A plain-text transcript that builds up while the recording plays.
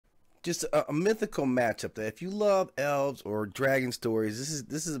just a mythical matchup that if you love elves or dragon stories,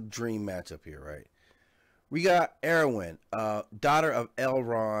 this is a dream matchup here, right? We got Arewn, daughter of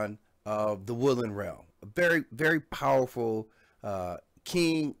Elrond of the Woodland Realm, a very powerful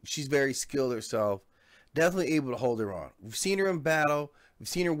king. She's very skilled herself, definitely able to hold her own. We've seen her in battle. We've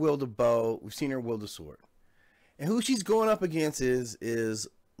seen her wield a bow. We've seen her wield a sword. And who she's going up against is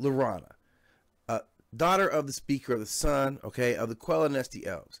Laurana, daughter of the Speaker of the Sun, okay, of the Qualinesti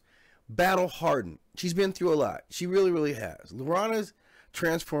elves. Battle hardened. She's been through a lot. She really has. Laurana's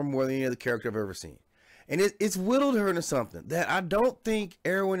transformed more than any other character I've ever seen. And it's whittled her into something that I don't think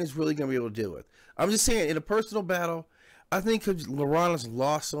Arewn is really going to be able to deal with. I'm just saying, in a personal battle, I think because Laurana's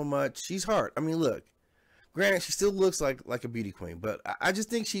lost so much, she's hard. I mean, look, granted, she still looks like a beauty queen, but I just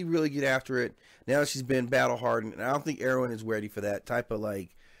think she'd really get after it now that she's been battle hardened. And I don't think Arewn is ready for that type of,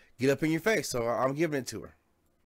 like, get up in your face. So I'm giving it to her.